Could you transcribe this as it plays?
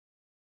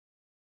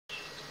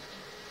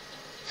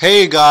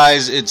Hey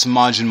guys, it's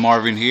Majin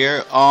Marvin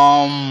here.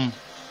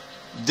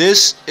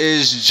 This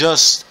is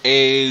just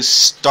a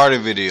starter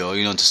video,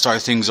 to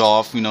start things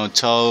off.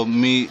 Tell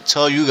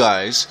you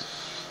guys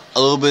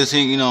a little bit of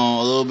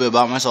a little bit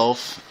about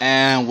myself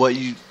and what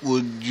you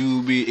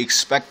be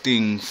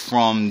expecting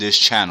from this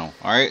channel.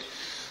 All right.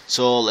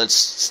 So let's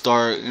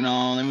start.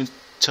 Let me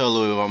tell a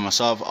little bit about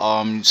myself.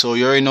 So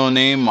you already know the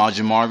name,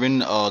 Majin Marvin.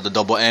 The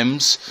double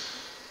M's,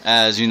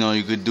 as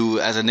you could do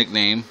as a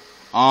nickname.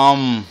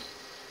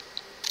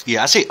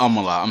 Yeah, I say a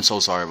lot. I'm so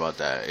sorry about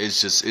that.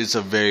 It's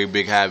a very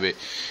big habit.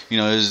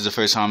 This is the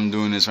first time I'm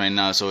doing this right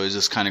now, so it's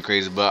just kind of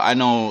crazy. But I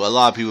know a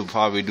lot of people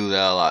probably do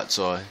that a lot.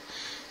 So,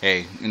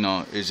 hey,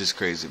 it's just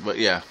crazy. But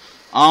yeah,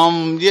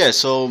 yeah.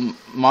 So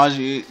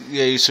Maji,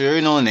 yeah. So you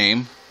already know the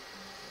name.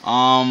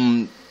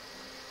 I'm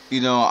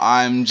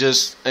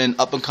just an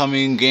up and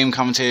coming game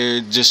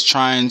commentator, just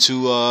trying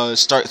to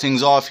start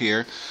things off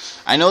here.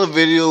 I know the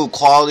video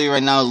quality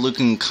right now is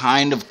looking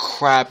kind of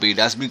crappy.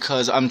 That's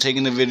because I'm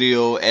taking the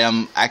video and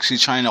I'm actually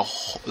trying to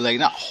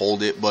not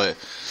hold it, but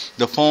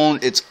the phone,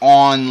 it's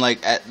on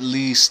at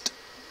least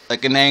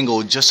an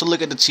angle just to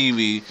look at the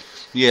TV.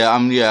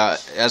 Yeah,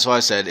 that's what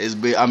I said.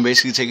 I'm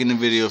basically taking the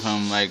video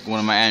from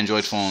one of my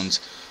Android phones.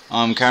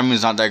 Camera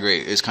is not that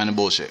great. It's kind of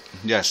bullshit.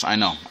 Yes, I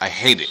know. I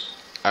hate it.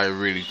 I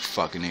really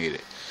fucking hate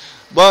it.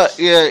 But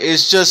yeah,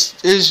 it's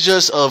just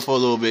for a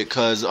little bit,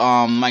 cause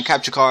my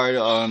capture card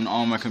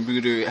on my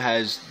computer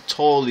has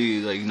totally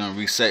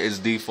reset its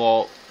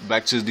default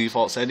back to its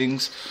default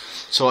settings,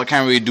 so I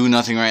can't really do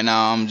nothing right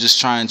now. I'm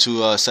just trying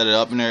to set it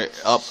up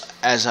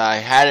as I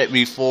had it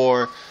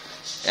before,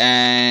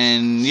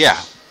 and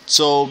yeah.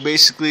 So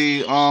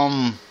basically,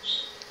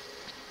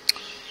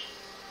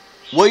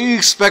 what you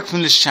expect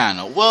from this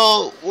channel?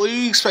 Well, what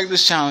you expect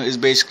this channel is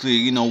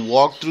basically,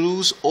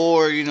 walkthroughs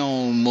or,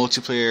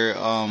 multiplayer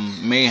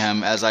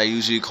mayhem, as I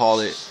usually call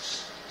it,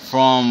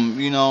 from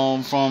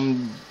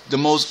the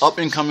most up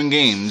and coming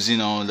games,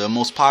 the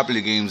most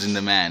popular games in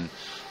demand.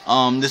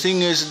 The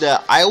thing is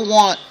that I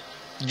want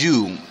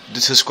you, the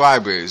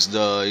subscribers,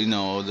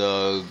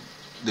 the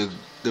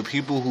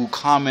people who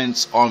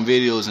comment on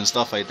videos and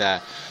stuff like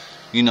that.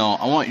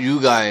 I want you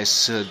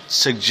guys to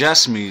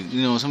suggest me,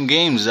 some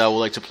games that I would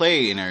like to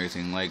play and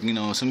everything.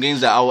 Some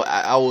games that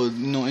I would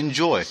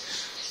enjoy.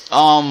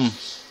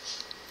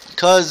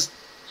 Cause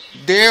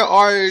there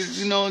are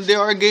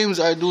games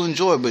I do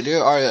enjoy, but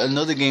there are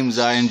another games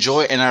that I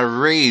enjoy and I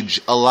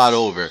rage a lot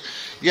over.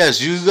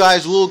 Yes, you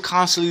guys will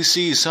constantly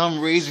see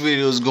some rage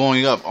videos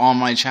going up on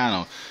my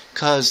channel.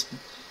 Cause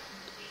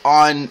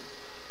on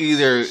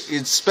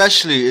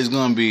especially is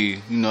gonna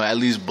be, at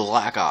least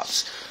Black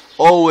Ops.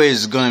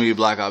 Always gonna be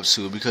Black Ops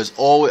 2, because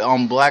always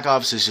on Black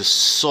Ops is just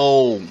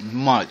so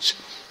much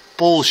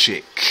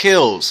bullshit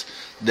kills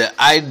that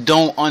I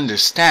don't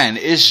understand.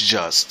 It's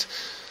just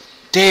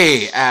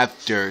day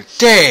after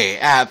day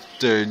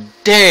after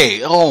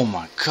day. Oh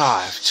my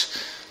god,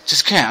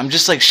 just can't. I'm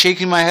just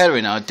shaking my head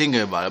right now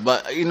thinking about it.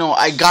 But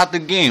I got the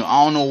game.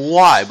 I don't know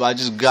why, but I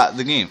just got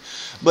the game.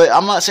 But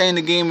I'm not saying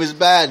the game is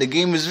bad. The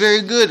game is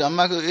very good. I'm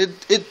not.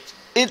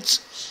 It's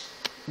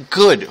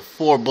good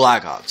for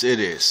Black Ops. It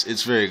is.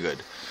 It's very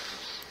good.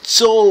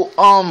 So,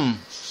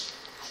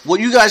 what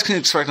you guys can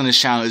expect on this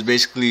channel is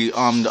basically,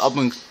 the up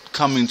and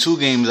coming 2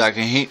 games I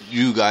can hint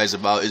you guys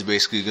about is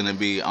basically gonna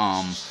be,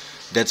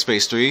 Dead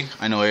Space 3.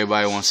 I know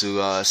everybody wants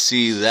to,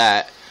 see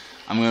that.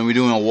 I'm gonna be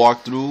doing a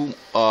walkthrough.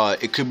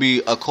 It could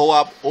be a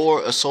co-op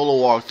or a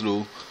solo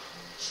walkthrough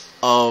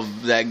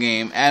of that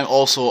game, and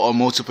also a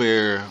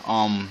multiplayer,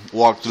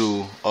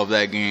 walkthrough of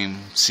that game.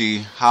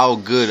 See how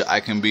good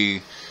I can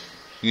be,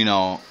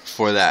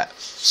 for that.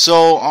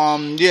 So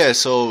yeah,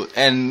 so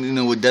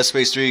and with Dead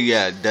Space 3,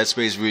 yeah, Dead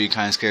Space really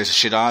kind of scares the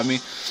shit out of me.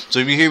 So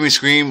if you hear me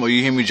scream or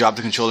you hear me drop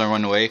the controller and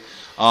run away,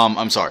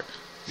 I'm sorry.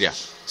 Yeah.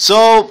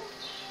 So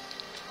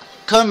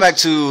coming back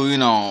to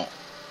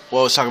what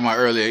I was talking about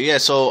earlier. Yeah.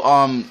 So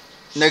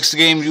next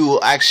game you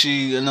will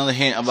actually, another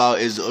hint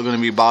about is going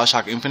to be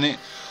BioShock Infinite.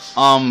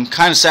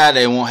 Kind of sad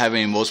that it won't have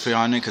any multiplayer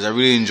on it, because I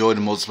really enjoyed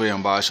the multiplayer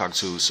on BioShock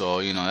 2.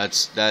 So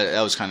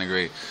that was kind of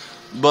great.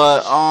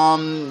 But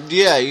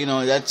yeah,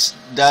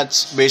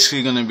 that's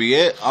basically gonna be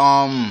it.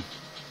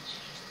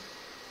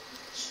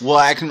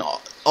 What I can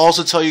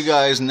also tell you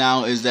guys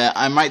now is that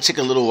I might take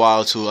a little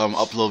while to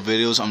upload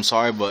videos. I'm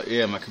sorry, but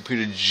yeah, my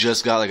computer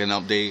just got an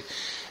update,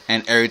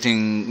 and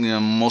everything,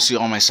 mostly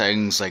all my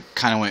settings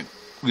kind of went,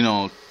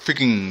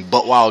 freaking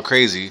butt wild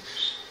crazy,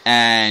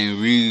 and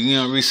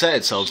reset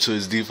itself to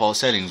its default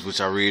settings,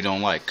 which I really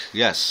don't like.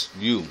 Yes,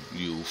 you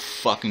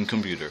fucking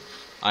computer,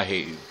 I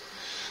hate you.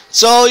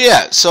 So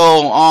yeah,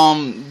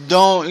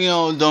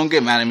 don't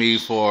get mad at me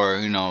for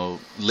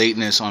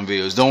lateness on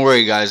videos. Don't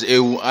worry, guys.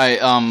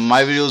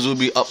 My videos will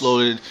be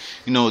uploaded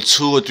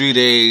 2 or 3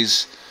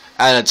 days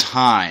at a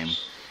time.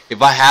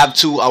 If I have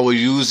to, I will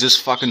use this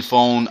fucking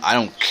phone. I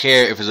don't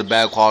care if it's a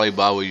bad quality,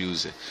 but I will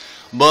use it.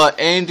 But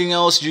anything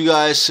else, you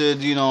guys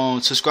should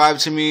subscribe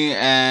to me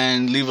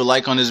and leave a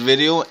like on this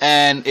video.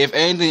 And if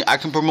anything, I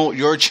can promote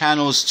your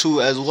channels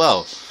too as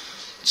well.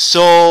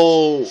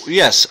 So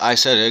yes, I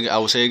said it. I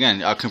will say it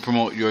again. I can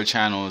promote your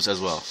channels as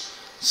well.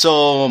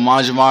 So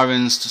Manja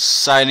Marvin's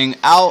signing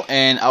out,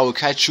 and I will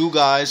catch you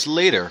guys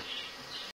later.